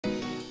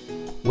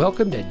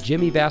Welcome to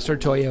Jimmy Vasser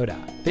Toyota,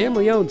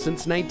 family owned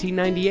since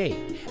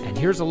 1998. And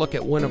here's a look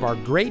at one of our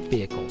great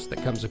vehicles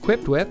that comes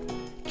equipped with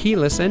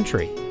keyless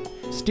entry,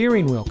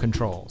 steering wheel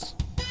controls,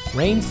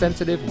 rain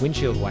sensitive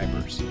windshield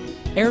wipers,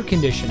 air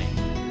conditioning,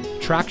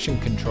 traction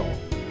control,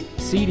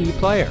 CD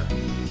player,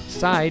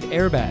 side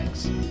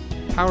airbags,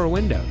 power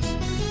windows,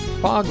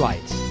 fog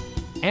lights,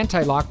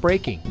 anti-lock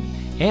braking,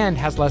 and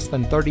has less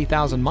than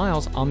 30,000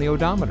 miles on the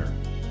odometer.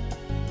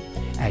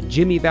 At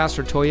Jimmy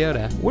Vasser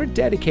Toyota, we're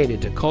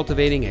dedicated to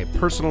cultivating a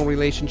personal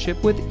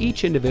relationship with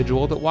each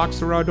individual that walks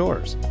through our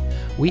doors.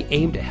 We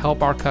aim to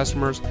help our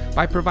customers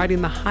by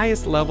providing the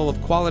highest level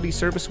of quality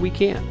service we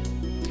can.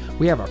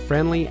 We have a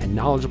friendly and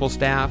knowledgeable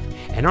staff,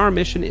 and our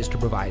mission is to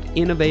provide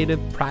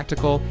innovative,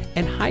 practical,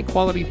 and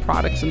high-quality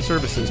products and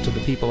services to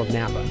the people of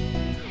Napa.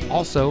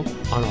 Also,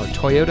 on our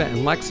Toyota and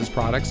Lexus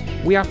products,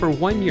 we offer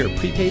 1-year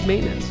prepaid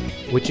maintenance,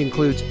 which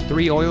includes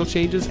 3 oil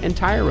changes and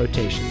tire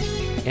rotations.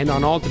 And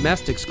on all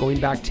domestics going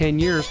back 10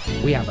 years,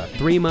 we have a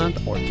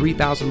 3-month or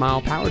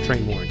 3,000-mile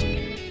powertrain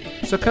warranty.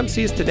 So come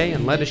see us today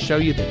and let us show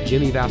you the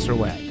Jimmy Vasser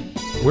way.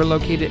 We're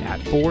located at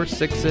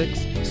 466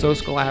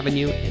 Soscol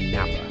Avenue in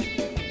Napa.